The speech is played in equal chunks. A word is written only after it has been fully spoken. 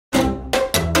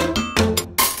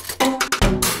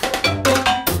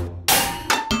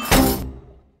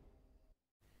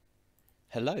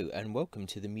Hello and welcome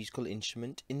to the Musical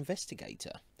Instrument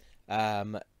Investigator.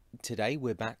 Today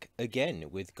we're back again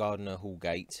with Gardiner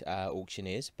Houlgate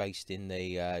Auctioneers based in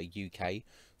the UK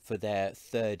for their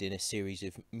third in a series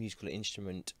of musical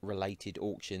instrument related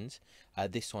auctions.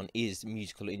 This one is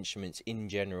musical instruments in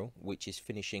general, which is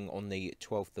finishing on the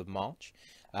 12th of March.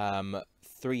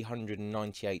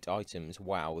 398 items.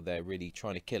 Wow, they're really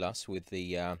trying to kill us with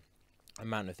the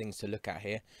amount of things to look at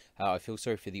here. I feel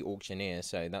sorry for the auctioneer,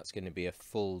 so that's going to be a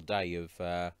full day of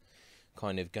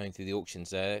kind of going through the auctions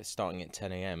there, starting at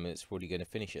 10 AM. It's probably going to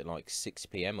finish at like 6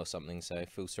 PM or something, so I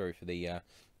feel sorry for the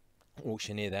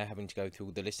auctioneer there having to go through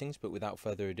all the listings. But without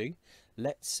further ado,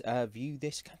 let's view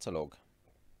this catalogue.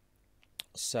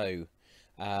 So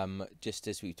just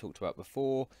as we talked about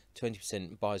before,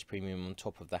 20% buyer's premium on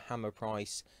top of the hammer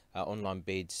price. Online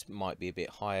bids might be a bit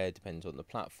higher, depends on the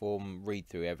platform. Read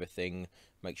through everything,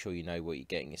 make sure you know what you're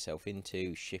getting yourself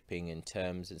into, shipping and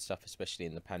terms and stuff, especially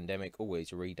in the pandemic.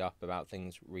 Always read up about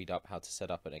things, read up how to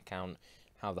set up an account,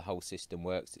 how the whole system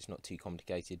works. It's not too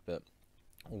complicated, but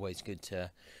always good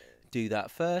to do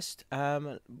that first.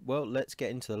 Well, let's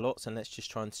get into the lots and let's just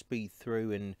try and speed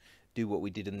through and do what we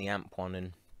did in the AMP one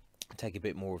and take a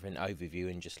bit more of an overview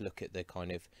and just look at the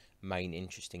kind of main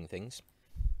interesting things.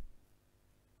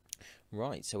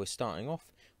 Right, so we're starting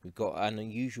off. We've got an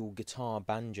unusual guitar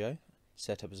banjo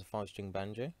set up as a 5-string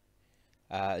banjo.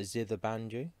 Zither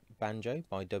banjo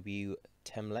by W.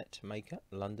 Temlet maker,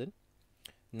 London.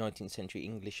 19th century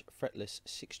English fretless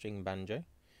 6-string banjo.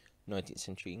 19th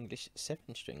century English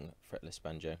 7-string fretless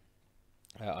banjo.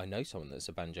 I know someone that's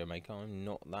a banjo maker. I'm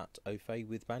not that au fait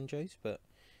with banjos, but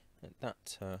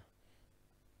that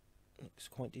looks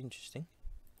quite interesting.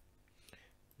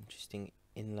 Interesting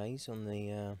inlays on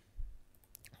the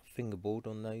fingerboard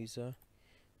on those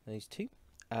two.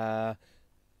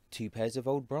 2 pairs of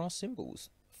old brass cymbals.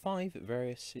 5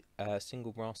 various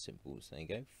single brass cymbals. There you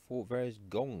go. 4 various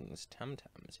gongs,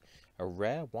 tam-tams. A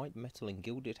rare white metal and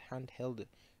gilded handheld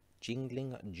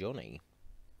jingling Johnny.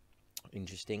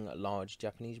 Interesting large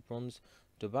Japanese bronze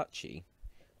dobachi.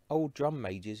 Old drum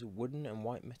major's wooden and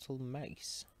white metal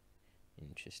mace.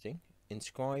 Interesting.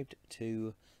 Inscribed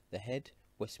to the head,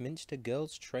 Westminster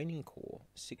Girls Training Corps,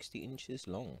 60 inches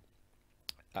long.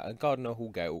 Gardiner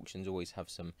Houlgate Auctions always have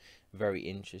some very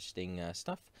interesting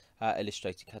stuff.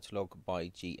 Illustrated catalogue by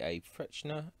G.A.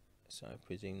 Frechner. So I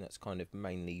presume that's kind of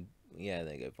mainly, yeah,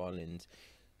 there you go, violins,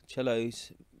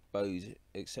 cellos, bows,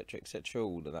 etc., etc.,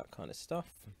 all of that kind of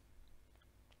stuff.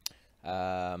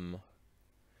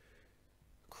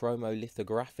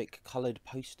 Chromolithographic coloured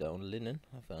poster on linen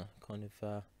of a kind of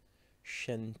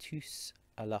chanteuse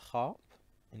à la harpe.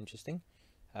 Interesting.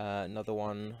 Another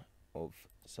one of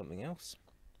something else.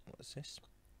 What's this?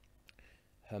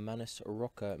 Hermanus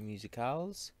Rocker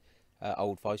Musicals.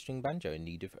 Old 5-string banjo in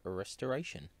need of a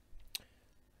restoration.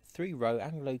 3-row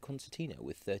Anglo concertina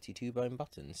with 32 bone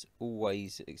buttons.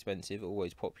 Always expensive,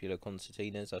 always popular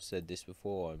concertinas. I've said this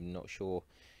before, I'm not sure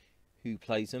who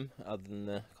plays them other than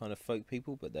the kind of folk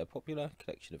people, but they're popular.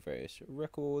 Collection of various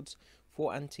records.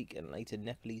 4 antique and later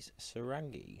Nepalese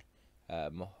sarangi.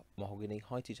 Mahogany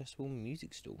height adjustable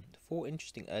music stool. 4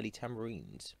 interesting early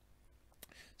tambourines.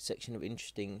 Section of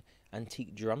interesting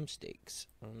antique drumsticks.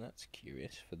 Oh, that's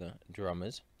curious for the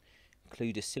drummers.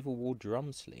 Include a Civil War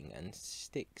drum sling and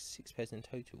sticks, 6 pairs in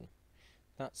total.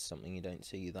 That's something you don't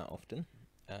see that often,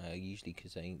 usually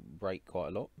because they break quite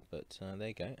a lot, but there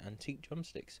you go, antique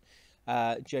drumsticks.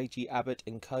 J.G. Abbott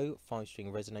 & Co.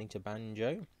 5-string resonator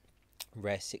banjo.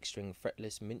 Rare 6-string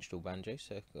fretless minstrel banjo,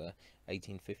 circa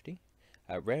 1850.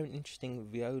 Rare and interesting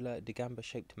viola da gamba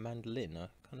shaped mandolin. I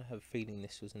kind of have a feeling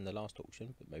this was in the last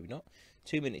auction, but maybe not.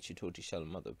 2 miniature tortoiseshell and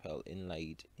mother of pearl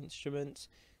inlaid instruments.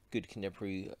 Good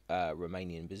contemporary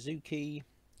Romanian bouzouki.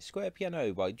 Square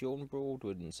piano by John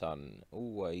Broadwood and Son.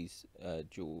 Always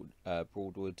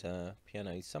Broadwood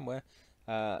pianos somewhere.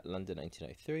 London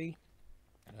 1803.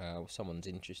 Someone's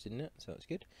interested in it, so that's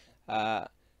good.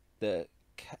 The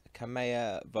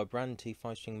Kamea Vibranti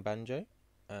 5-string banjo.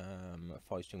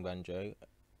 5-string banjo,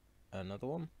 another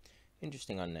one.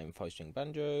 Interesting unnamed 5-string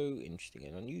banjo. Interesting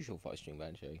and unusual 5-string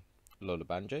banjo. A lot of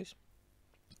banjos.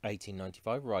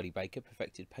 1895, Riley Baker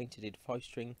perfected painted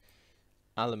 5-string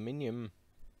aluminium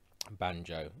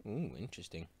banjo. Ooh,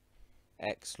 interesting.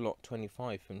 X lot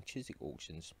 25 from Chiswick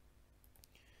Auctions.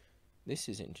 This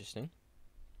is interesting.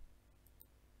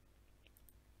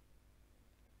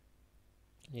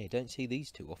 Yeah, don't see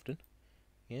these too often.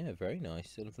 Yeah, very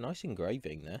nice. Sort of nice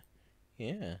engraving there.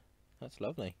 Yeah, that's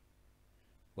lovely.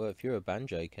 Well, if you're a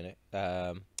banjo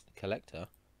collector,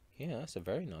 yeah, that's a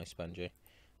very nice banjo.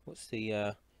 What's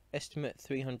the estimate?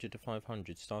 300 to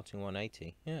 500, starting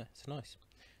 180. Yeah, it's nice.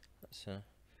 That's a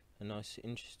nice,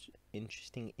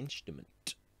 interesting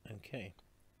instrument. Okay.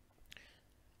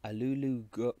 A Lulu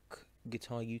Guk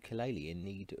guitar ukulele in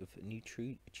need of new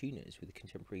tuners with a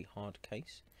contemporary hard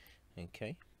case.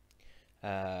 Okay.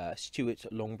 Stuart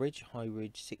Longbridge High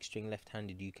Ridge 6-string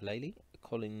left-handed ukulele.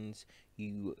 Collins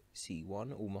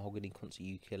UC1 all mahogany concert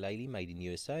ukulele made in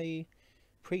USA.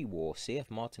 Pre-war CF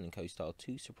Martin and Co style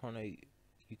 2 soprano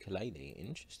ukulele.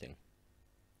 Interesting.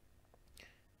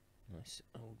 Nice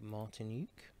old Martin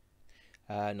uke.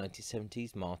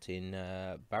 1970s Martin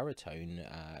baritone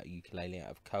ukulele out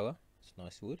of Koa. It's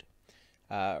nice wood.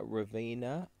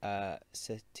 Ravina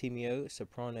Settimio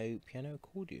soprano piano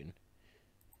accordion.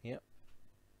 Yep.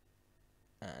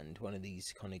 And one of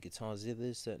these kind of guitar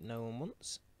zithers that no one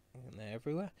wants. And they're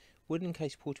everywhere. Wooden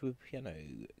case portable piano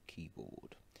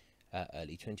keyboard.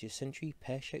 Early 20th century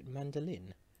pear-shaped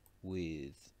mandolin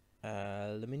with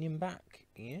aluminium back.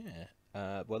 Yeah.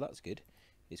 Well, that's good.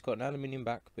 It's got an aluminium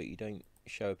back, but you don't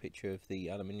show a picture of the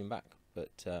aluminium back.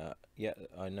 But yeah,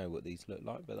 I know what these look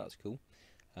like, but that's cool.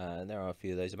 There are a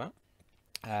few of those about.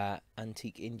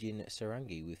 Antique Indian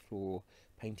sarangi with floor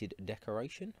painted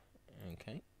decoration.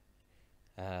 Okay.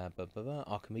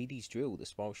 Archimedes drill. The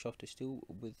spiral shaft is still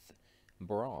with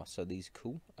brass, so these are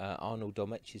cool. Arnold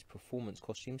Dolmetsch's performance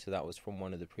costume. So that was from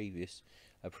one of the previous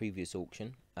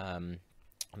auction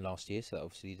last year. So that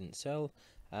obviously didn't sell.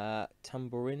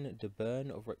 Tambourin de Bern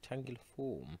of rectangular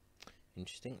form.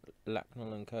 Interesting.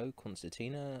 Lacknell and Co.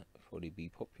 Concertina, probably be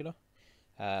popular.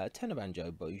 Tenor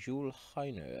banjo by Jules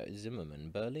Heiner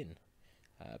Zimmermann, Berlin.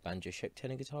 Banjo shaped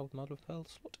tenor guitar with mother of pearl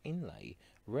slot inlay.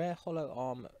 Rare hollow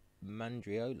arm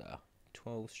mandriola,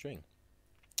 12-string.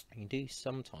 You do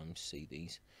sometimes see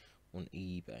these on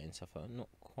eBay and stuff. Not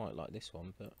quite like this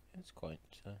one, but it's quite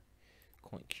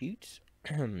cute.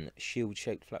 Shield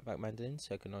shaped flatback mandolin,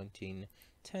 circa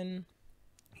 1910.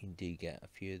 You do get a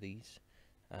few of these.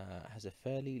 Has a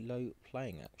fairly low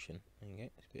playing action. There you go.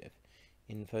 It's a bit of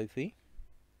info for you.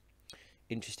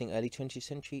 Interesting early 20th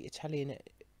century Italian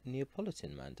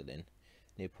Neapolitan mandolin.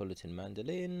 Neapolitan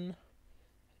mandolin,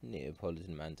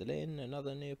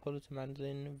 another Neapolitan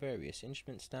mandolin, various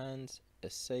instrument stands, a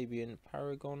Sabian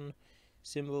Paragon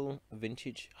symbol,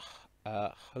 vintage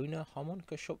Hohner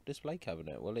harmonica shop display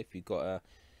cabinet. Well, if you've got a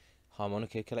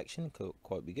harmonica collection, it could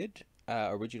quite be good.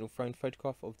 Original framed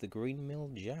photograph of the Green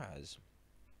Mill Jazz.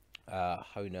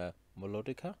 Hohner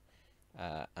melodica.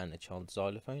 And a child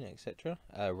xylophone, etc.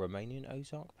 Romanian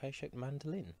Ozark pear-shaped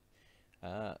mandolin.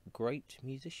 Great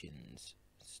musicians.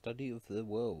 Study of the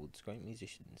world's great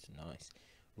musicians. Nice.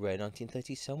 Rare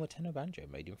 1930s Selma tenor banjo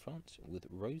made in France with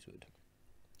rosewood.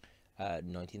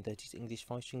 1930s English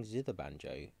 5-string zither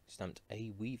banjo stamped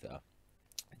A. Weaver.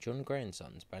 John Gray and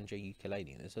Sons banjo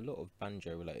ukulele. There's a lot of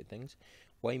banjo related things.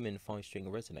 Wayman 5-string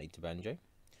resonator banjo.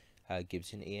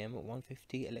 Gibson EM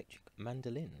 150 electric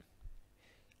mandolin.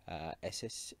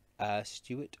 SS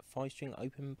Stewart 5-string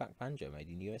open back banjo made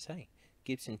in USA.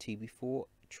 Gibson TB4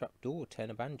 trapdoor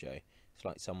tenor banjo. It's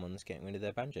like someone's getting rid of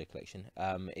their banjo collection.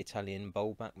 Italian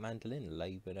bowl back mandolin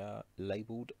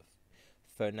labelled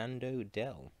Fernando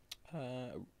Del.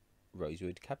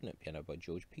 Rosewood cabinet piano by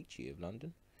George Peachy of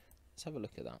London. Let's have a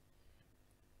look at that.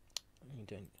 You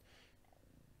don't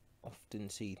often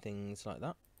see things like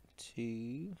that.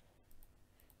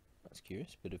 That's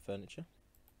curious, bit of furniture.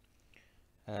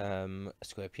 A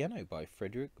square piano by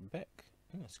Frederick Beck.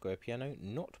 A square piano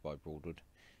not by Broadwood.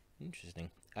 Interesting.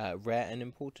 Rare and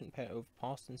important pair of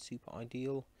past and super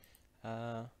ideal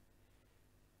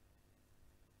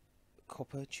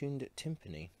copper tuned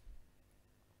timpani.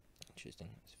 Interesting.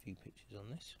 There's a few pictures on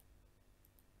this.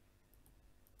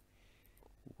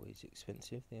 Always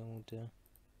expensive, the old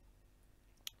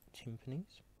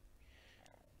timpanis.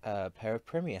 Pair of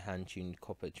Premier hand-tuned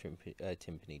copper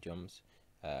timpani drums.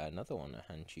 Another one, a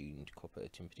hand-tuned copper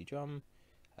timpani drum.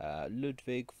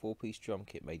 Ludwig 4-piece drum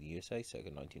kit made in USA,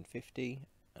 circa 1950.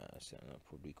 So that'll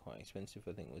probably quite expensive.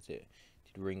 I think did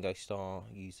Ringo Starr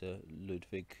use a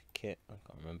Ludwig kit? I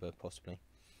can't remember, possibly.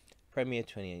 Premier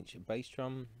 20-inch bass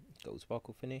drum, gold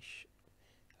sparkle finish.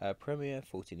 Premier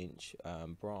 14-inch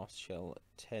brass shell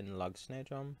 10 lug snare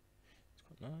drum. It's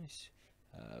quite nice.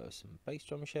 Some bass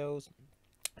drum shells.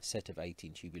 A set of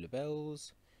 18 tubular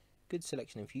bells. Good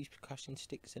selection of fused percussion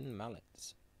sticks and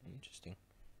mallets. Interesting.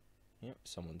 Yep,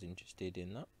 someone's interested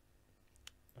in that.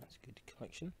 That's a good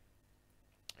collection.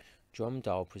 Drum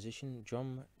dial precision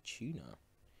drum tuner.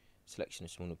 Selection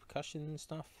of smaller percussion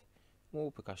stuff.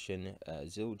 More percussion.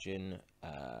 Zildjian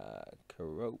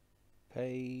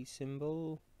Karope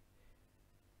symbol.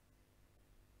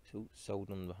 So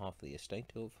sold on behalf of the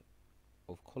estate of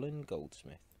Colin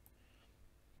Goldsmith.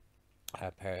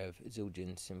 A pair of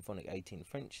Zildjian Symphonic 18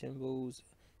 French cymbals,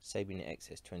 Sabine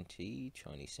XS20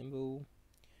 Chinese cymbal,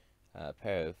 a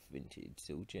pair of vintage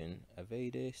Zildjian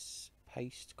Avadis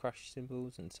paste crush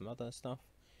cymbals and some other stuff.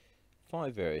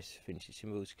 5 various vintage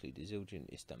cymbals, including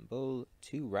Zildjian Istanbul,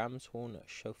 2 ram's horn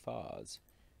shofars.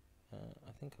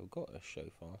 I think I've got a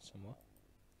shofar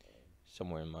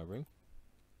somewhere in my room.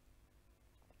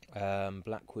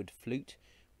 Blackwood flute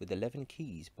with 11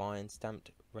 keys by and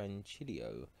stamped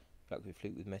Rancilio. Blackwood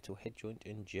flute with metal head joint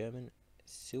and German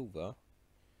silver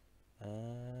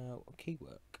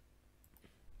keywork.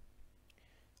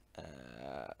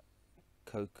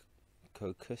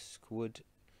 Cocoswood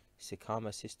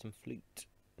Sikama system flute.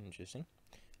 Interesting.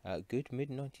 Good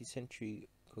mid-19th century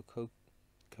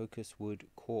Cocoswood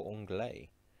cor anglais.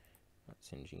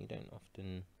 That's interesting. You don't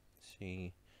often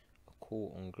see a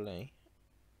cor anglais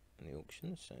in the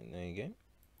auctions, so there you go.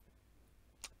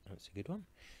 That's a good one.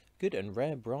 Good and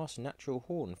rare brass natural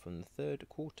horn from the 3rd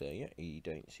quarter. Yeah, you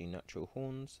don't see natural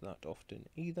horns that often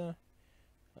either.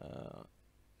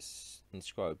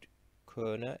 Inscribed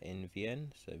Krone in Vienna,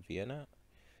 so Vienna.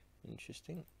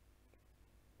 Interesting.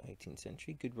 18th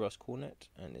century. Good brass cornet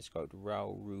and inscribed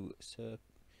Rauru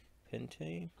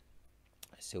Serpente.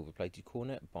 Silver plated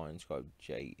cornet by inscribed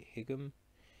J. Higham.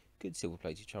 Good silver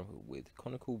plated trumpet with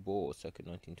conical bore circa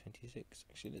 1926.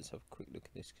 Actually, let's have a quick look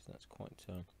at this because that's quite.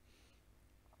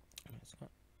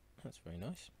 That's very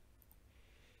nice.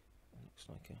 It looks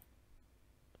like a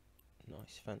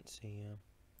nice fancy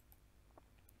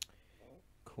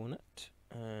cornet.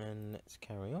 And let's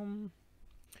carry on.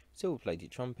 Silver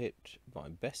plated trumpet by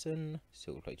Besson.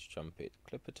 Silver plated trumpet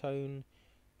Clippertone.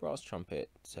 Brass trumpet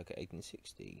circa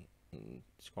 1860.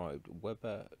 Inscribed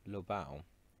Weber Lobau.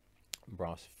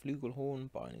 Brass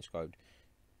flugelhorn by an inscribed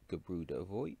Gebruder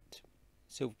Voigt.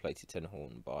 Silver plated tenor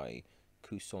horn by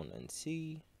Cousson and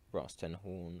C. Brass tenor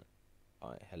horn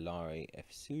by Hilary F.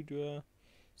 Sudra.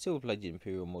 Silver plated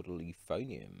imperial model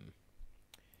euphonium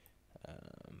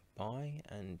by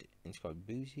and inscribed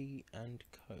Boozy and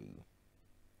Co.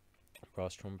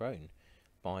 Brass trombone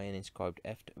by and inscribed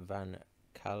F. van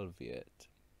Calviert.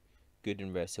 Good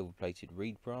and rare silver plated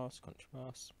reed brass,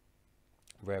 contrabass.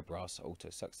 Rare brass alto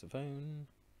saxophone,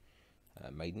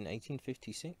 made in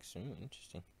 1856.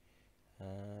 Interesting.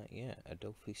 Yeah,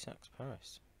 Adolphe Sax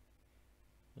Paris.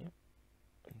 Yeah,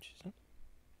 interesting.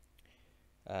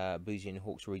 Boozy and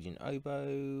Hawk's Region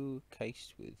oboe,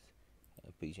 cased with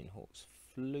Boozy and Hawk's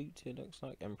flute. It looks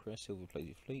like Emperor silver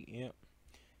plated flute.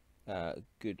 Yeah.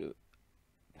 Good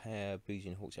pair Boozy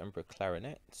and Hawk's Emperor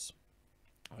clarinets.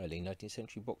 Early 19th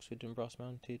century boxwood and brass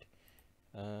mounted.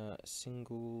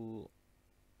 Single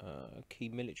key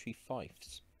military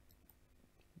fifes.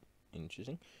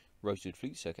 Interesting. Rosewood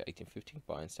flute circa 1850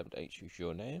 by and stamped H.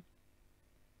 Journet.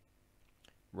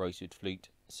 Rosewood flute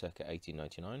circa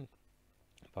 1899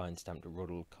 by and stamped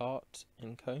Roddle Cart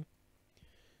and Co.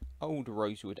 Old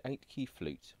rosewood 8-key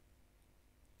flute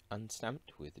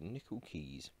unstamped with nickel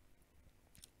keys.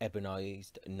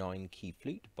 Ebonized 9-key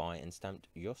flute by and stamped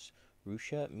Jos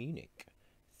Ruscher Munich.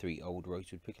 3 old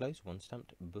rosewood piccolos, 1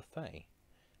 stamped Buffet.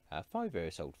 5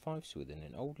 various old fifes within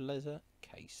an old leather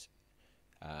case.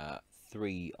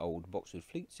 3 old boxwood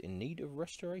flutes in need of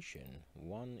restoration.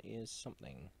 1 is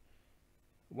something.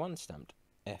 1 stamped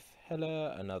F.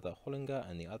 Heller, another Hollinger,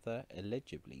 and the other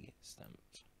illegibly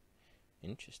stamped.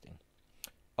 Interesting.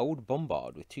 Old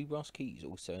bombard with 2 brass keys,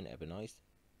 also an ebonized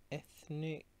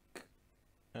ethnic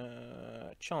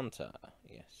chanter.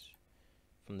 Yes,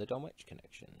 from the Dunwich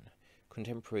connection.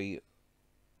 Contemporary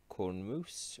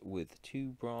cornemuse with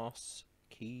 2 brass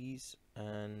keys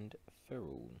and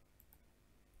ferrule.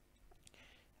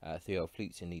 3 old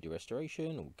flutes in need of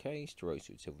restoration, all cased.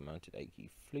 Rosewood silver mounted 8-key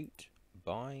flute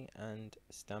by and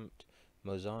stamped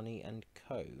Mozani and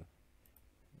Co.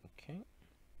 Okay.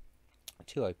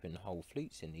 2 open hole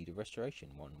flutes in need of restoration,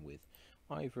 1 with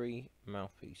ivory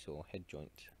mouthpiece or head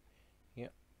joint.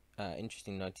 Yep.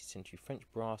 Interesting 19th century French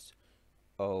brass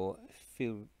au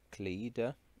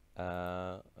Filclide,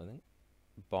 I think,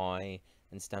 by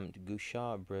and stamped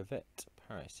Gouchard Brevet,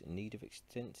 Paris, in need of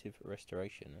extensive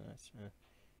restoration. That's an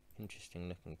interesting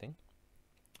looking thing.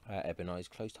 Ebonized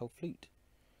closed hole flute.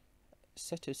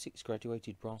 Set of 6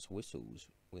 graduated brass whistles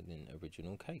within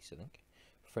original case, I think.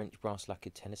 French brass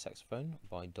lacquered tenor saxophone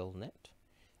by Dolnet.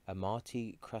 A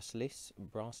Marty Kraslis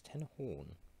brass tenor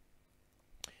horn.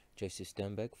 Joseph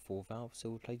Sternberg 4-valve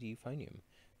silver plated euphonium.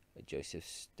 A Joseph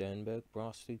Sternberg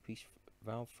brass 3-piece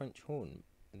valve French horn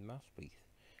with mouthpiece.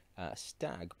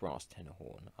 Stag brass tenor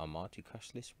horn. A Marty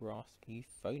Kraslis brass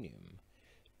euphonium.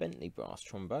 Bentley brass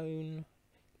trombone.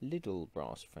 Liddell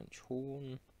brass French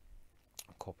horn.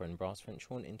 Copper and brass French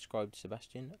horn inscribed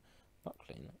Sebastian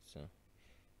buckling. That's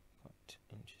quite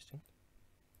interesting.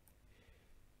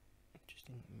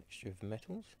 Interesting mixture of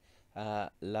metals.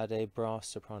 Lade brass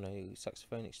soprano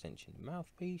saxophone extension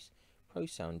mouthpiece. Pro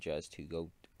Sound Jazz 2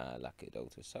 gold lacquered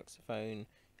alto saxophone.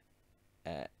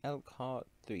 Elkhart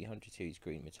 300 series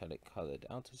green metallic coloured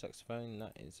alto saxophone.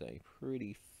 That is a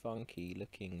pretty funky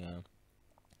looking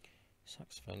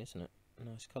saxophone, isn't it?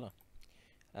 Nice colour.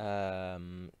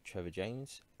 Trevor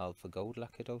James alpha gold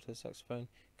lacquered alto saxophone.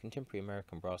 Contemporary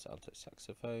American brass alto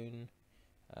saxophone.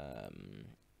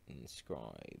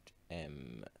 Inscribed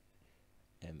M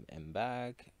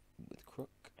bag with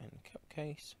crook and cup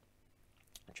case.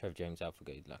 Trevor James alpha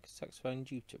gold lacquered saxophone.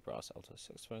 Jupiter brass alto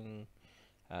saxophone.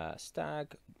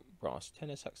 Stag brass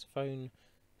tenor saxophone.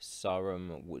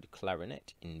 Sarum wood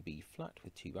clarinet in B flat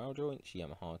with 2 barrel joints.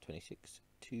 Yamaha 26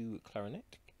 2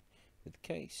 clarinet with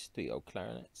case. 3 old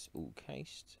clarinets all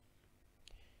cased.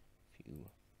 If you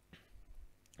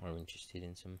are interested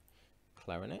in some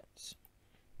clarinets.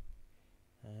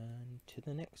 And to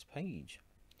the next page.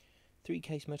 3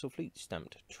 case metal flute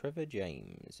stamped Trevor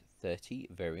James. 30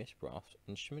 various brass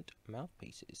instrument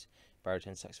mouthpieces.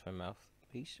 Baritone saxophone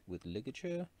mouthpiece with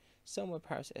ligature. Selmer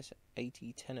Paris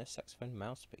S80 tenor saxophone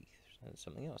mouthpiece. That's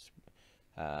something else.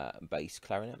 Bass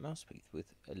clarinet mouthpiece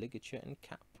with a ligature and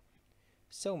cap.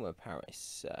 Selmer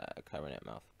Paris clarinet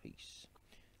mouthpiece.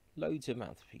 Loads of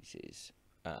mouthpieces.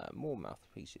 More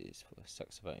mouthpieces for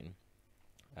saxophone.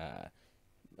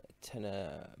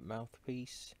 Tenor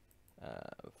mouthpiece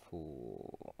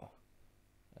for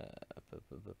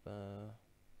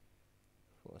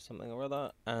something or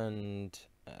other, and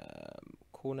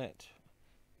cornet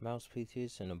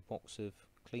mouthpieces and a box of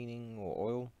cleaning or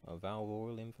oil, or valve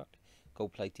oil in fact.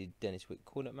 Gold plated Dennis Wick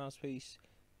cornet mouthpiece.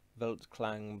 Veldt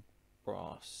Klang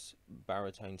brass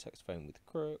baritone saxophone with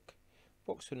crook.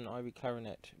 Boxwood and ivory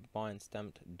clarinet by and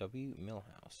stamped W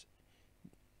Millhouse.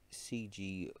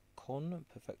 CG Con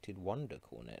perfected wonder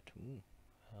cornet. Ooh,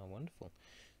 how wonderful.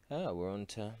 We're on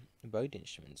to bowed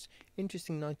instruments.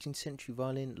 Interesting 19th century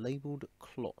violin labelled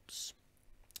Klotz.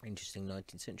 Interesting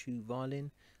 19th century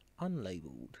violin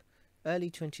unlabelled.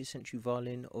 Early 20th century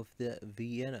violin of the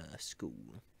Vienna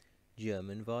school.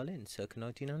 German violin circa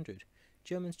 1900.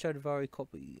 German Stradivari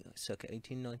copy circa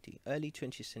 1890. Early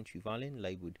 20th century violin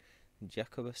labelled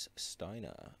Jacobus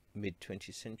Steiner. Mid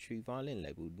 20th century violin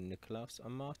labelled Nikolaus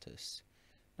Amatus.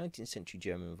 19th century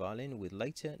German violin with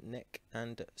later neck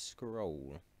and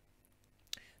scroll.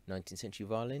 19th century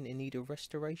violin in need of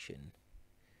restoration.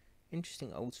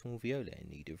 Interesting old small viola in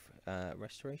need of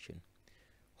restoration.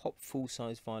 Hop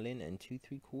full-size violin and 2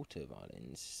 3/4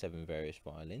 violins. 7 various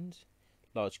violins.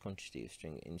 Large quantity of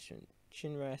string instrument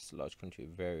chin rest. Large quantity of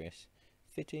various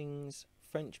fittings.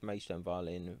 French Maidstone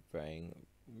violin varying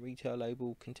retail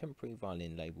label. Contemporary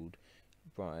violin labelled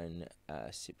Brian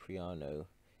Cipriano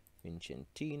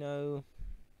Vincentino.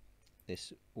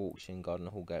 This auction,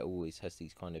 Gardiner Houlgate, always has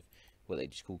these kind of what they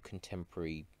just call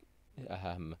contemporary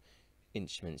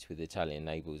instruments with Italian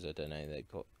labels. I don't know, they've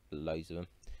got loads of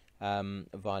them.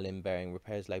 Violin bearing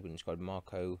repairs labelled inscribed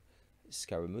Marco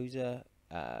Scaramuzza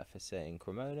for saying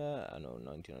Cremona, and on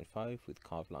 1995 with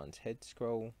carved lines head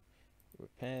scroll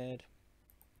repaired.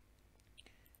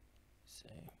 So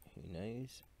who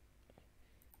knows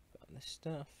about this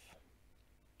stuff.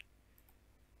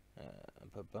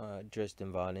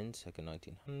 Dresden violin circa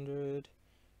 1900.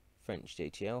 French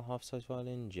JTL half-size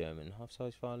violin, German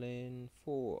half-size violin,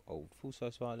 4 old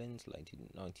full-size violins, late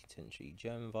 19th century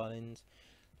German violins,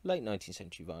 late 19th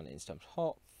century violin stamped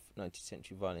Hopf, 19th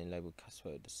century violin labelled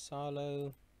Caspar de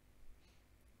Salo.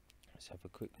 Let's have a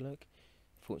quick look.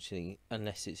 Fortunately,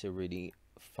 unless it's a really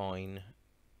fine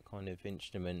kind of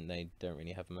instrument, they don't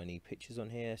really have many pictures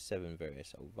on here. 7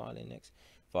 various old violin necks.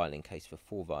 Violin case for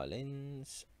 4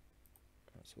 violins.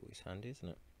 That's always handy, isn't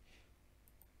it?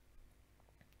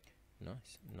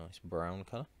 Nice brown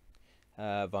colour.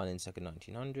 Violin circa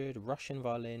 1900. Russian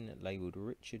violin labelled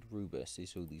Richard Rubus.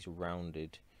 These are all these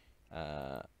rounded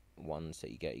ones that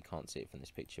you get. You can't see it from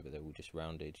this picture, but they're all just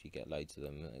rounded. You get loads of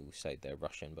them. They all say they're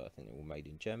Russian, but I think they're all made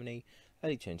in Germany.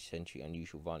 Early 20th century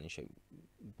unusual violin shaped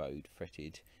bowed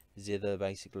fretted zither,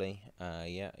 basically.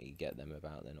 Yeah, you get them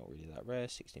about. They're not really that rare.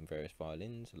 16 various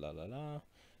violins. La la la.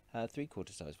 3/4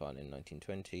 size violin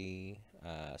 1920.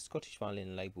 Scottish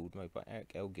violin labelled made by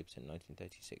Eric L. Gibson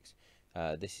 1936.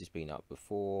 This has been up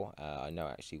before. I know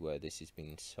actually where this has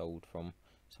been sold from,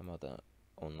 some other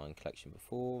online collection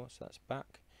before, so that's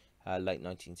back. Late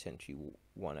 19th century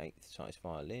 1/8 size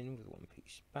violin with 1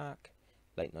 piece back.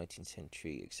 Late 19th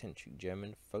century eccentric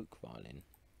German folk violin,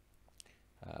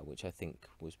 which I think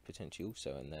was potentially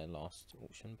also in their last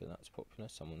auction, but that's popular.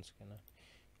 Someone's gonna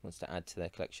wants to add to their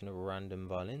collection of random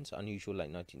violins. Unusual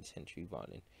late 19th century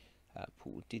violin.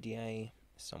 Paul Didier,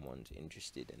 someone's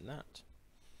interested in that.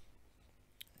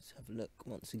 Let's have a look.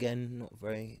 Once again, not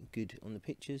very good on the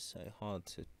pictures, so hard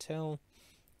to tell.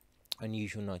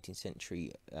 Unusual 19th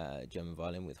century German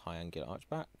violin with high angular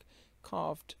archback.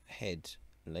 Carved head,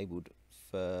 labelled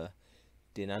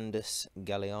Ferdinandus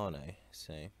Galliano.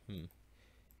 So,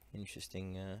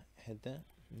 interesting head there.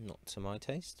 Not to my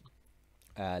taste.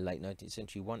 Late 19th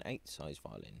century 1/8 size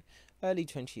violin. Early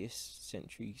 20th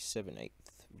century 7/8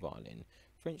 violin.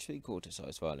 French 3/4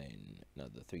 size violin.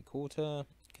 Another 3/4.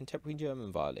 Contemporary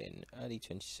German violin. Early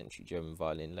 20th century German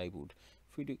violin labelled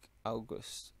Friedrich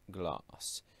August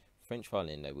Glass. French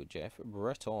violin labelled Jeff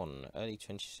Breton. Early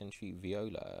 20th century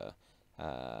viola.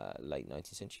 Late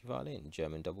 19th century violin.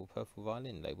 German double purple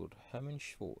violin labelled Hermann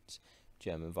Schwarz.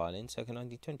 German violin circa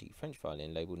 1920. French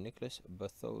violin labelled Nicolas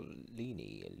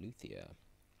Bartholini, luthier.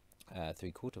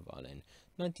 3/4 violin.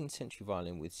 19th century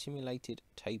violin with simulated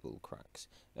table cracks.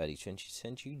 Early 20th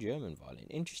century German violin.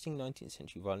 Interesting 19th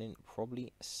century violin,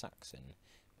 probably Saxon.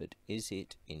 But is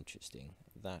it interesting?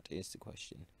 That is the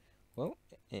question. Well,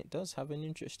 it does have an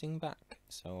interesting back,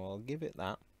 so I'll give it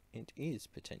that. It is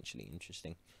potentially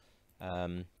interesting.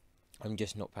 I'm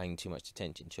just not paying too much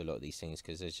attention to a lot of these things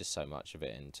because there's just so much of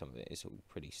it, and some of it is all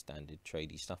pretty standard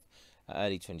tradey stuff.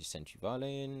 Early 20th century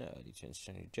violin, early 20th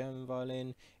century German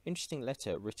violin. Interesting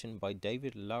letter written by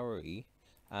David Lowry,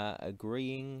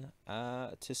 agreeing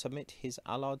to submit his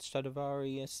Allard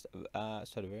Stradivarius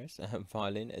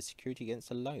violin as security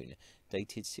against a loan,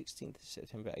 dated 16th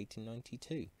September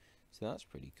 1892. So that's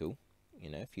pretty cool.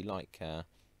 You know, if you like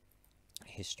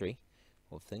history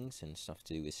of things and stuff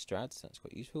to do with Strads, that's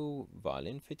quite useful.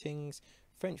 Violin fittings.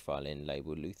 French violin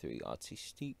labelled Lutherie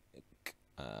Artistique,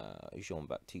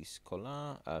 Jean-Baptiste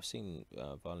Collin. I've seen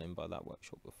violin by that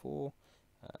workshop before.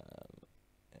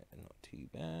 Not too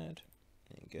bad.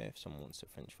 There you go, if someone wants a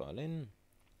French violin.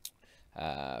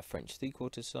 French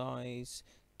 3/4 size.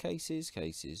 Cases,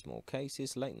 more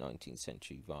cases. Late 19th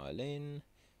century violin.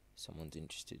 Someone's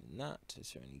interested in that.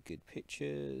 Is there any good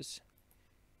pictures?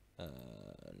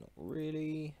 Not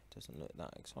really. Doesn't look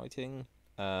that exciting.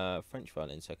 French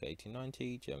violin circa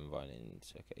 1890. German violin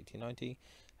circa 1890.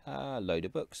 Load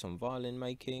of books on violin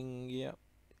making. Yep.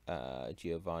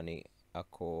 Giovanni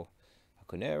Aconero.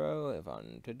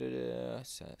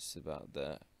 So that's about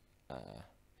the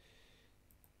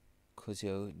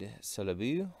Cosio de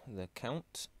Salabu, the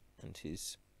Count, and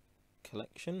his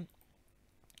collection.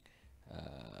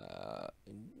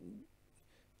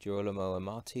 Girolamo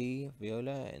Amati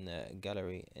viola in the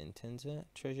Gallery Intensa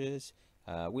treasures.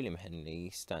 William Henley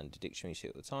Standard Dictionary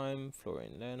at the time.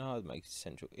 Florian Leonhard makes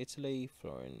Central Italy.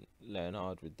 Florian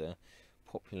Leonhard with the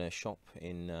popular shop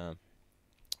in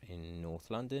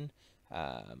North London.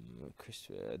 The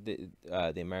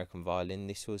American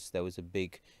violin. There was a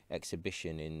big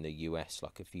exhibition in the US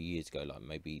like a few years ago, like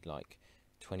maybe like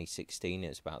 2016.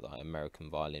 It's about the American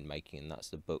violin making, and that's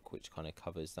the book which kind of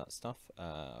covers that stuff.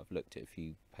 I've looked at a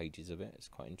few pages of it. It's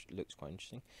looks quite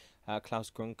interesting. Klaus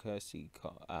Grunker,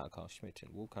 Carl Schmidt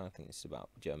and Wolfgang. I think it's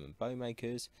about German bow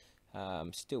makers.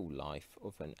 Still life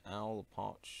of an owl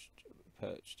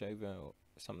perched over or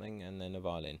something, and then a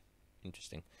violin.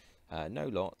 Interesting. No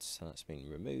lots, so that's been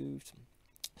removed.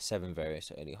 7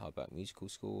 various early hardback musical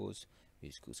scores.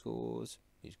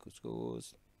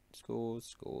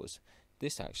 Scores.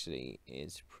 This actually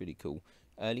is pretty cool.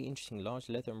 Early interesting large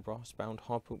leather and brass bound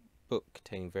hardback book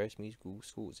containing various musical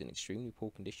scores in extremely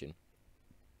poor condition.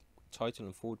 Title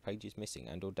and forward pages missing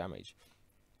and or damaged.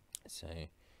 So,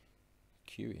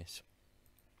 curious.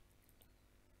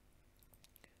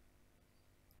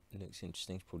 It looks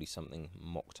interesting. It's probably something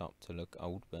mocked up to look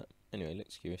old, but anyway,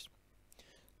 looks curious.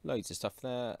 Loads of stuff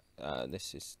there.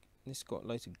 This got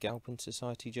loads of Galpin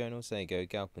Society journals. There you go.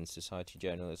 Galpin Society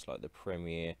journal is like the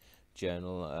premier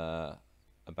journal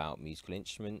about musical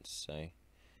instruments. So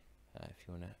if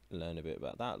you want to learn a bit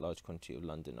about that, large quantity of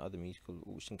London other musical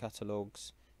auction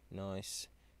catalogues. Nice.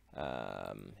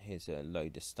 Here's a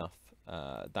load of stuff.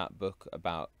 That book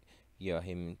about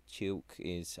Joachim Tilk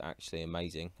is actually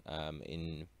amazing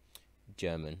in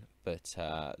German, but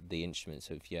the instruments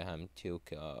of Joachim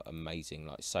Tilk are amazing,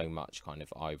 like so much kind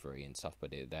of ivory and stuff,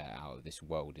 but they're out of this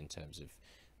world in terms of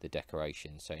the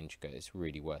decoration, so intricate. It's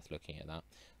really worth looking at that.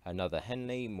 Another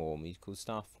Henley, more musical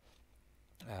stuff.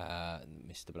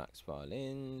 Mr. Black's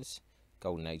violins,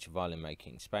 Golden Age of violin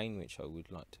making in Spain, which I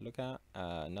would like to look at.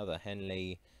 Another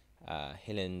Henley,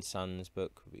 Hill & Sons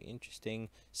book would be interesting.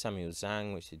 Samuel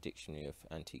Zhang, which is a dictionary of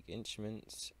antique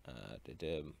instruments,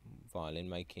 violin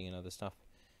making and other stuff.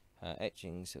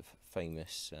 Etchings of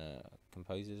famous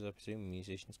composers, I presume,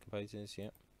 musicians, composers,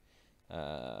 yeah.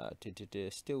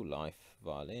 Still life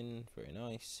violin, very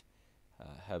nice.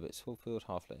 Herbert Swallfield,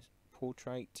 half-length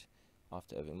portrait.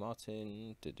 After Irving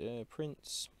Martin,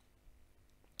 Prince.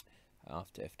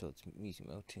 After F. Dodd's music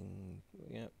melting,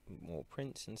 yeah, more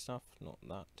Prince and stuff. Not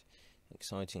that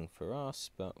exciting for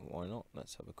us, but why not?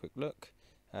 Let's have a quick look.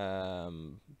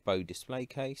 Bow display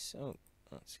case. Oh,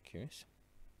 that's curious.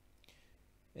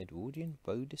 Edwardian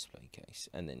bow display case,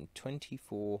 and then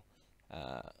 24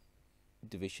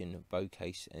 division bow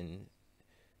case, and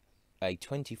a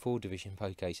 24 division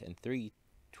bow case, and 3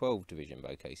 12 division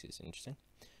bow cases. Interesting.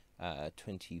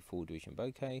 24 division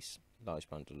bow case, large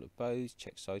bundle of bows,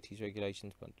 check CITES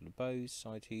regulations, bundle of bows,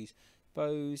 CITES,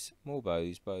 bows, more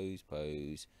bows, bows,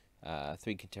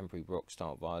 3 contemporary rock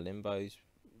style violin bows,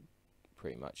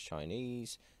 pretty much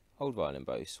Chinese, old violin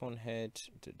bows, swan head,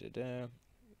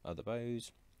 other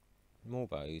bows, more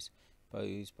bows,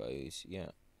 yeah,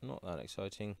 not that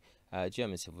exciting.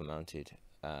 German silver mounted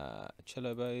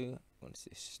cello bow. What is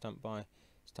this stamped by?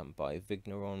 Stamped by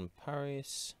Vigneron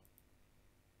Paris.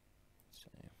 So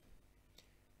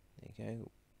there you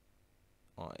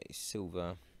go.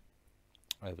 Silver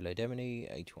overlaid ebony,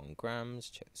 81 grams.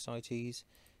 Check the CITES.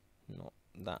 Not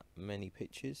that many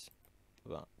pictures,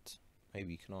 but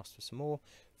maybe you can ask for some more.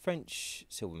 French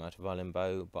silver mounted violin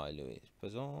bow by Louis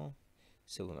Bazin.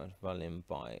 Silver mounted violin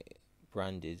by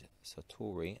branded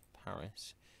Sartori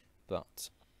Paris, but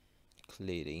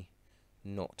clearly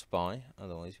not by,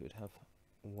 otherwise we would have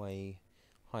way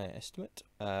higher estimate.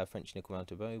 French nickel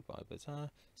mounted bow by Bazin.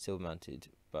 Silver mounted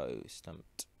bow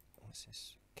stamped, what's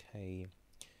this, K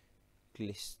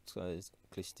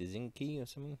Glisterzinki or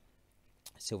something.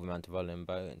 Silver mounted violin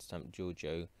bow and stamped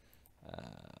Giorgio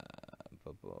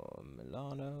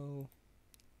Milano.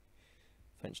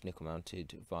 French nickel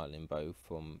mounted violin bow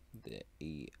from the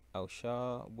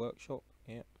Alshar workshop.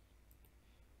 Yeah.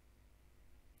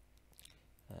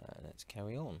 Let's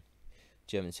carry on.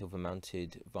 German silver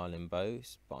mounted violin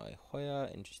bows by Hoyer.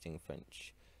 Interesting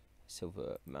French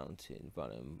silver mounted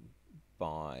violin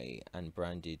by and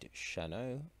branded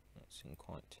Chanot. That's in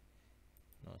quite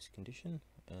nice condition,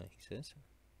 he says.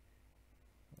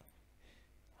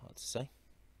 Hard to say.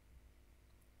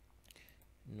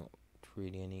 Not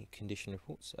really any condition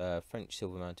reports. French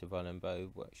silver mounted violin bow,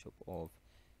 workshop of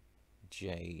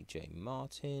J.J.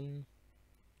 Martin.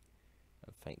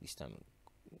 Faintly stamped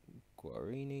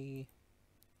Guarini.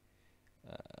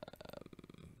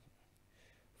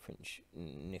 French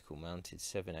nickel mounted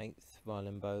 7/8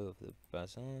 violin bow of the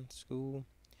Bazin school.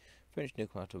 French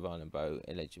nickel mounted violin bow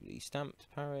illegibly stamped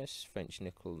Paris. French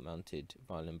nickel mounted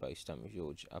violin bow stamped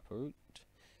Georges Apparout.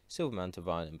 Silver mounted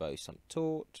violin bow stamped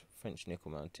Tort. French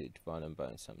nickel mounted violin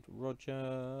bow stamped Roger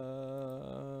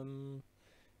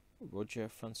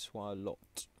Francois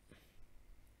Lot.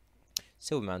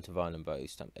 Silver mounted violin bow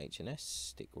stamped H&S,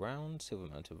 stick round. Silver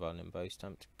mounted violin bow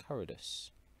stamped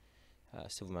Coridus.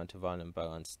 Silver mounted violin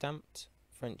bow unstamped.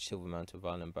 French silver mounted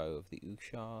violin bow of the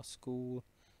Ushar school.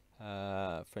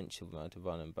 French silver mounted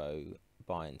violin bow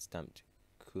by and stamped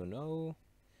Cuno.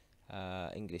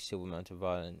 English silver mounted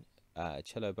violin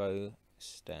cello bow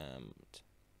stamped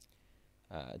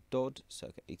Dodd,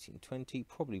 circa 1820,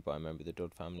 probably by a member of the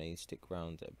Dodd family. Stick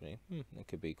round ebony. That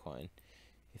could be quite.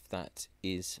 If that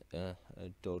is a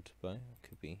Dodd bow, it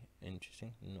could be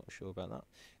interesting. I'm not sure about that.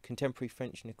 Contemporary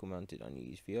French nickel mounted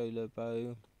unused viola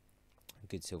bow.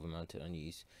 Good silver mounted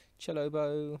unused cello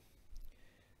bow.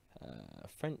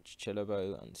 French cello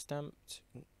bow unstamped.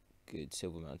 Good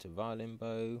silver mounted violin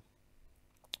bow.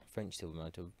 French silver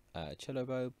mounted cello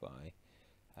bow by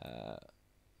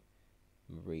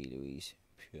Marie-Louise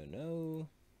Purnot.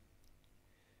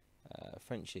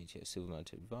 French silver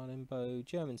mounted violin bow.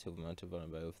 German silver mounted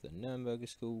violin bow of the Nuremberger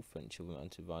school. French silver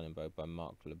mounted violin bow by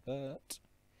Marc Lebert.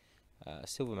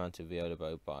 Silver mounted viola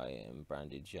bow by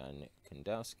branded Jan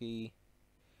Kandowski.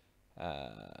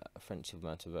 French silver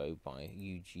mounted bow by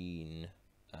Eugene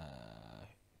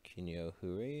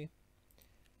Quigno-Houret.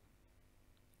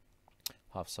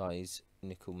 Half size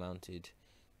nickel mounted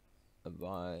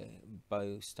by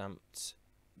bow stamped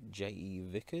J.E.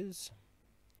 Vickers.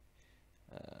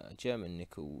 German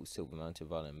nickel silver mounted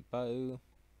violin bow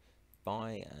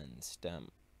by and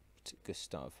stamped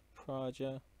Gustav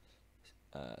Prager.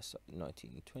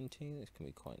 1920. This can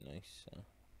be quite nice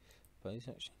bows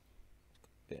actually. It's got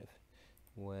a bit of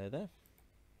wear there.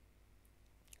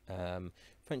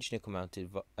 French nickel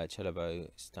mounted cello bow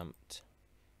stamped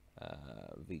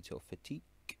Vitor Fatigue,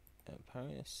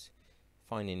 Paris.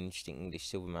 Fine and interesting English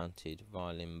silver mounted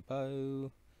violin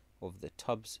bow of the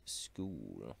Tubbs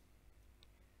School.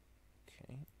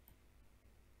 Okay.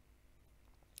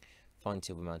 Fine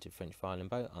silver mounted French violin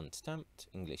bow unstamped.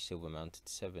 English silver mounted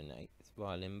 7/8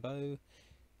 violin bow.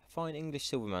 Fine English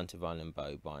silver mounted violin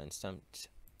bow by and stamped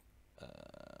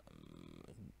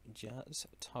Jazz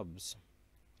Tubbs.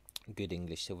 Good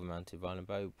English silver mounted violin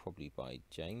bow, probably by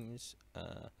James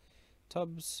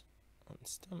Tubbs,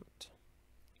 unstamped.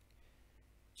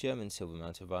 German silver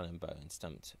mounted violin bow and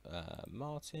stamped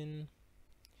Martin,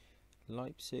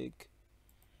 Leipzig.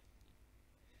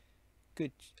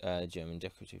 Good German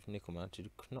decorative nickel mounted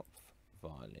Knopf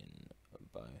violin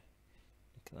bow.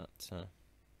 Look at that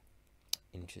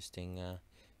interesting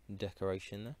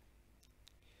decoration there.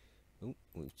 Oh,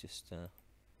 we've just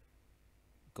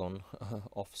gone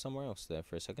off somewhere else there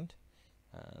for a second.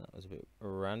 That was a bit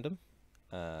random.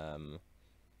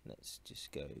 Let's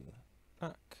just go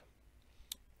back.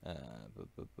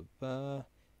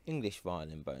 English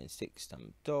violin bow and stick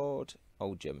stamped Dodd.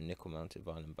 Old German nickel mounted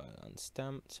violin bow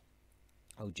unstamped.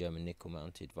 Old German nickel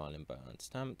mounted violin bow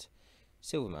unstamped.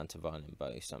 Silver mounted violin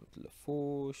bow stamped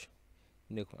Laforge.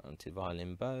 Nickel mounted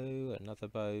violin bow, another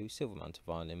bow. Silver mounted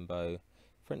violin bow.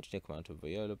 French nickel mounted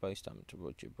viola bow stamped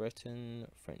Roger Breton.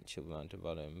 French silver mounted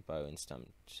violin bow and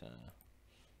stamped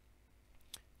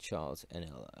Charles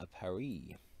N.L.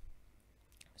 Paris.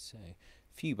 So,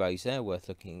 few bows there, worth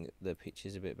looking at the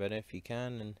pictures a bit better if you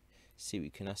can and see what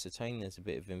you can ascertain. There's a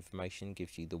bit of information,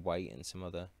 gives you the weight and some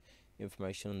other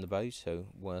information on the bow, so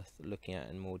worth looking at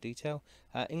in more detail.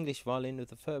 English violin of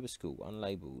the Ferber School,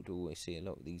 unlabelled. Always see a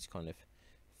lot of these kind of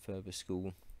Ferber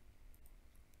School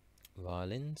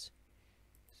violins.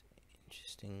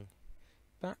 Interesting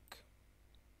back,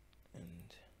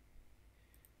 and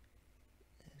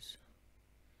there's,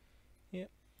 yeah.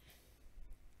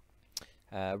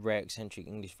 Rare eccentric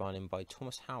English violin by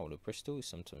Thomas Howell of Bristol. You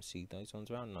sometimes see those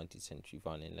ones around. 19th century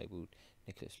violin labelled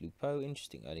Nicholas Lupeau.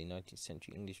 Interesting early 19th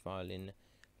century English violin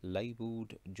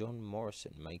labelled John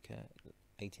Morrison, maker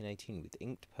 1818, with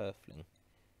inked purfling.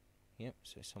 Yep,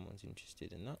 so someone's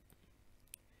interested in that.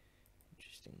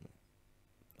 Interesting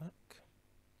back.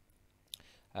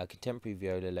 Contemporary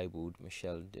viola labelled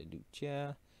Michel de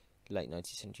Lucier. Late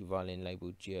 19th century violin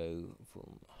labelled Geo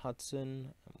von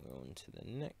Hudson. And we're on to the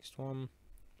next one.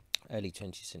 Early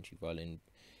 20th century violin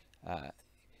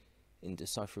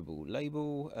indecipherable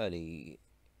label. Early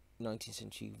 19th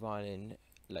century violin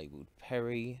labelled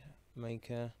Perry,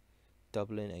 maker,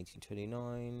 Dublin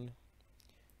 1829.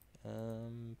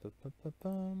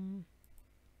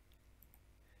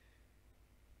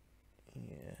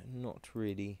 Yeah, not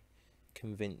really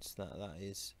convinced that that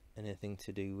is anything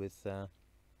to do with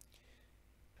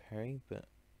Perry, but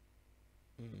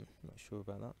not sure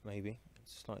about that. Maybe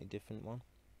it's a slightly different one.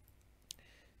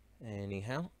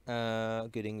 Anyhow,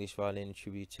 good English violin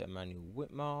tribute to Emmanuel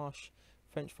Whitmarsh.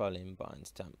 French violin by and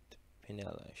stamped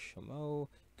Pinella Chameau.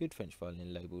 Good French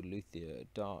violin labelled Luthier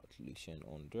Dart Lucien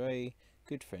André.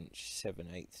 Good French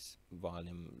 7/8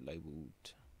 violin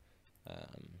labelled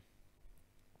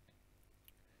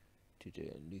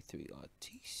Luthier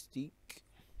Artistique.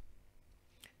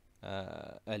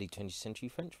 Early 20th century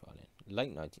French violin.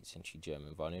 Late 19th century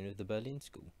German violin of the Berlin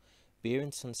School. Beer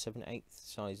and Son 7/8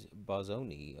 size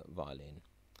Barzoni violin.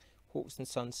 Hawks and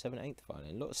Son 7/8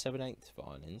 violin. A lot of 7/8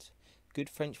 violins. Good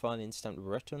French violin stamped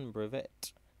Breton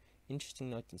Brevet. Interesting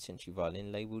 19th century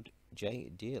violin labelled J.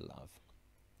 Dearlove.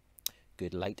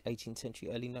 Good late 18th century,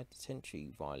 early 19th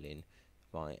century violin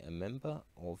by a member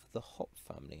of the Hop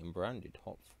family and branded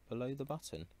Hop below the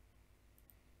button.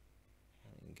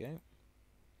 There you go.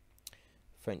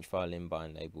 French violin by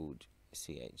and labelled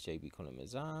C.H.J.B.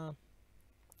 Colomazar.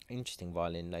 Interesting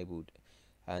violin labelled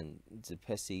and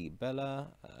Zepesi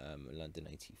Bella, London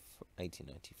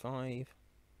 1895.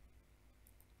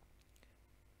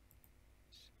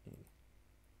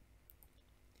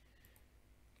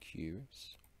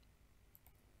 Curious.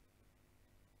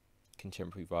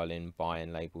 Contemporary violin by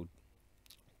and labelled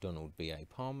Donald B.A.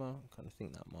 Palmer. I kind of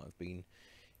think that might have been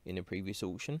in a previous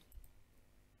auction.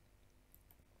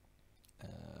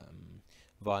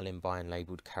 Violin by and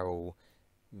labelled Karol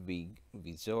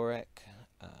Vizorek.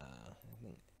 I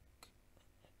think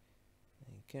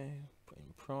there you go. Put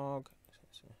in Prague. So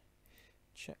it's a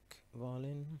Czech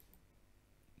violin.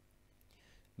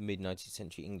 Mid 19th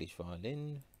century English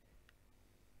violin.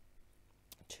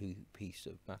 Two-piece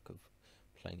of back of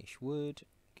plainish wood.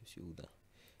 Gives you all the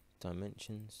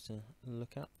dimensions to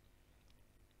look at.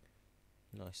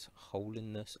 Nice hole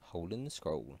in the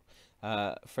scroll.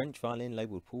 French violin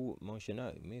labelled Paul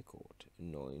Mongenot, Mircourt,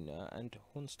 Neuner and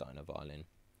Hornsteiner violin.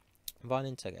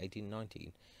 Violin tag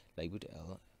 1819 labelled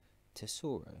El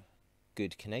Tesoro.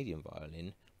 Good Canadian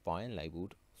violin by and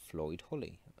labelled Floyd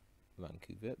Holly,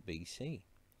 Vancouver, BC.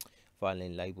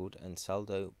 Violin labelled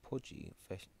Ansaldo Poggi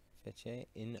Fece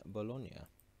in Bologna.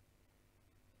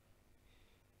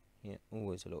 Yeah,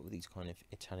 always a lot of these kind of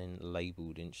Italian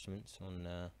labelled instruments on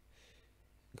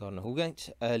Gardiner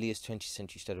Houlgate. Earliest 20th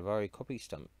century Stradivari copy,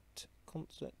 Stumped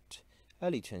Concert.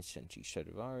 Early 20th century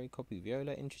Stradivari copy,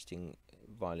 viola. Interesting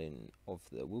violin of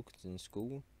the Wilkinson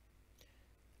School,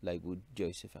 labelled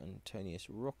Joseph Antonius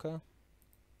Rocca.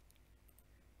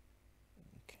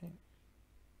 Okay.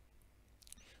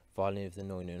 Violin of the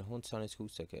Neuner and Hornsteiner School,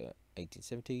 circa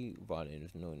 1870. Violin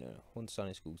of the Neuner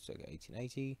Hornsteiner School, circa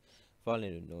 1880.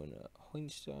 Violin of Neuner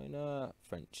Hornsteiner,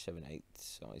 French 7/8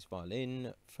 size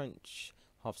violin. French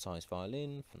half-size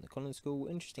violin from the Collins School.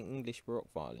 Interesting English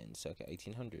Baroque violin, circa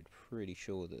 1800. Pretty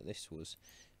sure that this was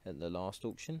at the last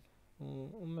auction,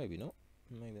 or maybe not.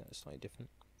 Maybe that's slightly different.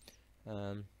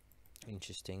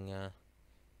 Interesting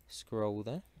scroll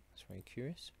there. That's very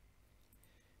curious.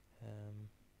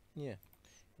 Yeah,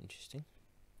 interesting.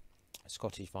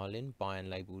 Scottish violin by and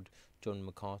labelled John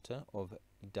MacArthur of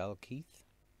Dalkeith.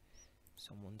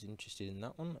 Someone's interested in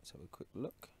that one. Let's have a quick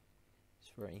look.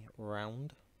 It's very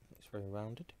round. It's very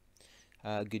rounded.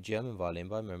 Good German violin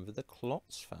by a member of the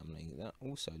Klotz family. That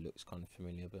also looks kind of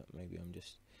familiar, but maybe I'm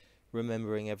just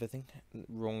remembering everything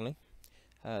wrongly.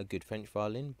 Good French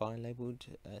violin by labelled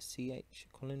C.H.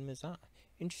 Colin Mazat.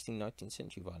 Interesting 19th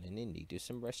century violin in need of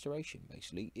some restoration.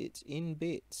 Basically, it's in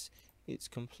bits. It's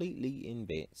completely in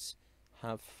bits.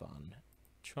 Have fun.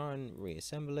 Try and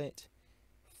reassemble it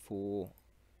for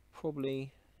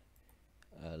probably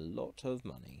a lot of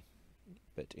money,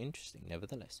 but interesting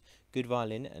nevertheless. Good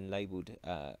violin and labelled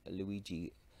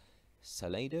Luigi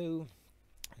Salado.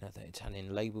 Another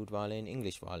Italian labelled violin.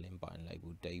 English violin by and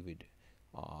labelled David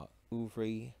R.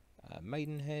 Ouvry,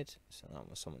 Maidenhead. So that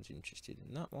was someone's interested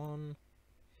in that one.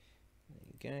 There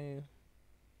you go.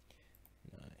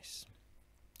 Nice.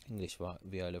 English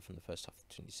viola from the first half of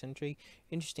the 20th century.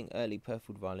 Interesting early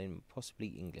purfled violin, possibly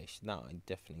English. That I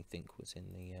definitely think was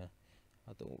in the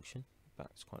other auction. The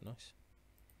back's quite nice,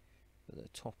 but the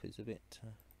top is a bit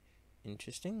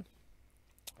interesting.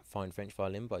 Fine French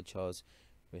violin by Charles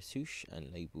Ressouche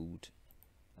and labelled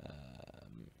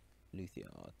Luthier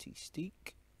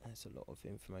Artistique. There's a lot of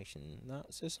information in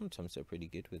that, so sometimes they're pretty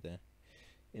good with their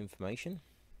information.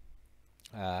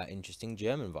 Interesting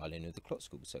German violin of the Klotz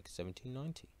School, circa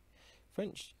 1790.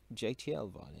 French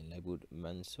JTL violin labelled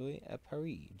Mansoy à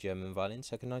Paris. German violin,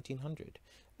 circa 1900.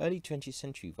 Early 20th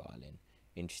century violin.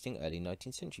 Interesting early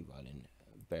 19th century violin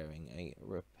bearing a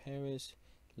repairer's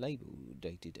label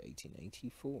dated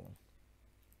 1884.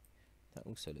 That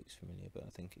also looks familiar, but I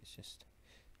think it's just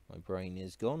my brain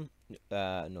is gone.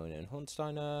 Neuner and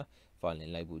Hornsteiner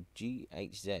violin labelled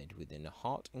GHZ within a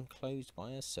heart enclosed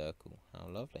by a circle. How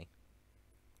lovely.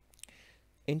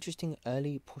 Interesting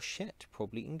early pochette,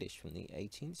 probably English from the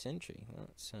 18th century.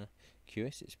 That's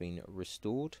curious. It's been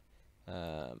restored.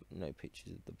 No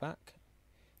pictures of the back.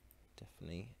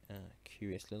 Definitely a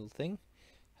curious little thing.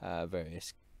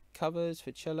 Various covers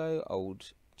for cello.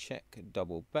 Old Czech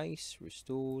double bass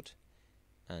restored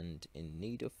and in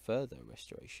need of further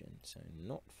restoration, so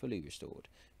not fully restored.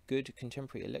 Good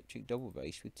contemporary electric double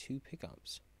bass with 2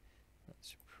 pickups.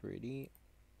 That's pretty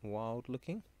wild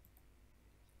looking.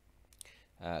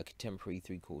 Contemporary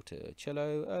 3/4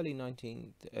 cello, early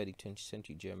 19th, early 20th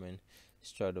century German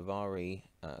Stradivari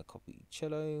copy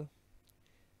cello.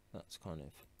 That's kind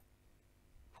of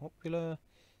popular.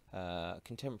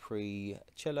 Contemporary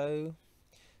cello,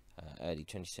 early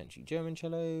 20th century German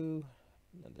cello,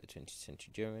 another 20th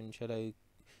century German cello.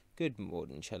 Good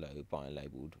modern cello by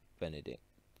labelled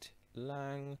Benedict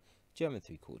Lang. German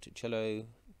 3/4 cello,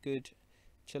 good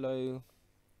cello.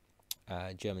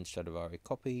 German Stradivari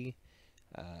copy.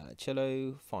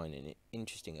 Cello, fine and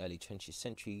interesting early 20th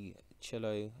century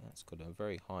cello. That's got a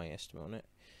very high estimate on it.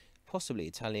 Possibly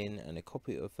Italian, and a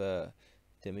copy of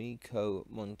Domenico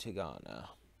Montiana.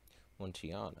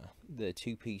 The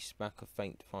 2-piece back of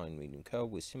faint fine medium curl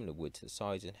with similar wood to the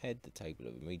sides and head, the table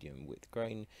of a medium width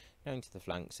grain down to the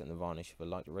flanks, and the varnish of a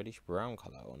light reddish brown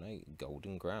colour on a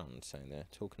golden ground. So they're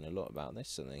talking a lot about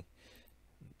this, and they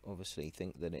obviously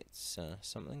think that it's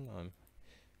something. I'm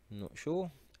not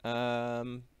sure.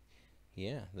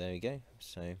 Yeah, there we go.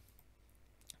 So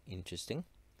interesting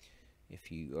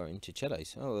if you are into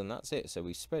cellos. Oh, and that's it. So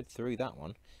we sped through that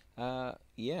one.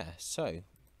 Yeah, so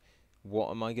what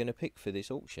am I going to pick for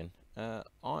this auction?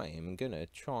 I am going to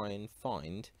try and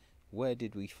find, where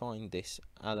did we find this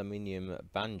aluminium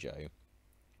banjo?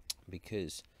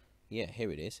 Because, yeah,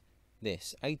 here it is.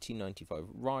 This 1895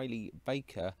 Riley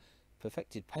Baker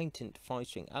perfected patent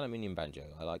 5-string aluminium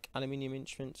banjo. I like aluminium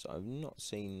instruments. I've not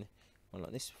seen one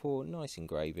like this before. Nice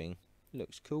engraving.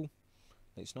 Looks cool.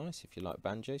 Looks nice. If you like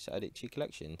banjos, add it to your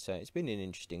collection. So it's been an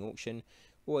interesting auction.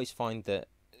 Always find that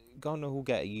Gardiner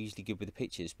Houlgate are usually good with the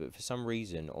pictures, but for some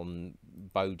reason on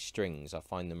bowed strings I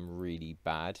find them really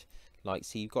bad. Like,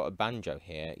 see, you've got a banjo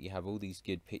here, you have all these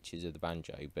good pictures of the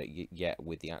banjo, but yet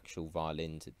with the actual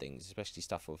violins and things, especially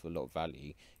stuff of a lot of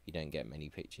value, you don't get many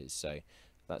pictures. So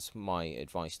that's my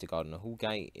advice to Gardiner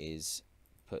Houlgate, is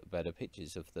put better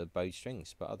pictures of the bowed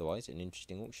strings. But otherwise, an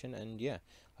interesting auction, and yeah,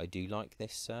 I do like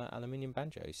this aluminium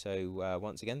banjo. So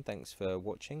once again, thanks for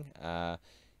watching.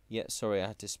 Yeah, sorry I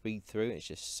had to speed through. It's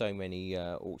just so many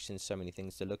auctions, so many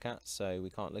things to look at, so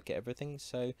we can't look at everything.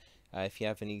 So if you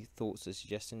have any thoughts or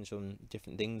suggestions on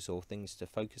different things or things to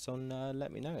focus on,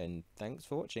 let me know. And thanks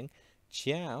for watching.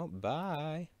 Ciao,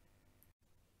 bye.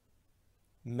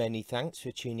 Many thanks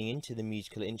for tuning in to the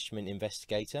Musical Instrument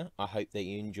Investigator. I hope that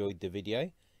you enjoyed the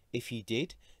video. If you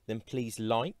did, then please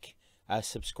like,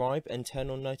 subscribe and turn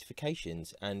on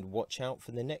notifications, and watch out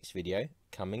for the next video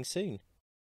coming soon.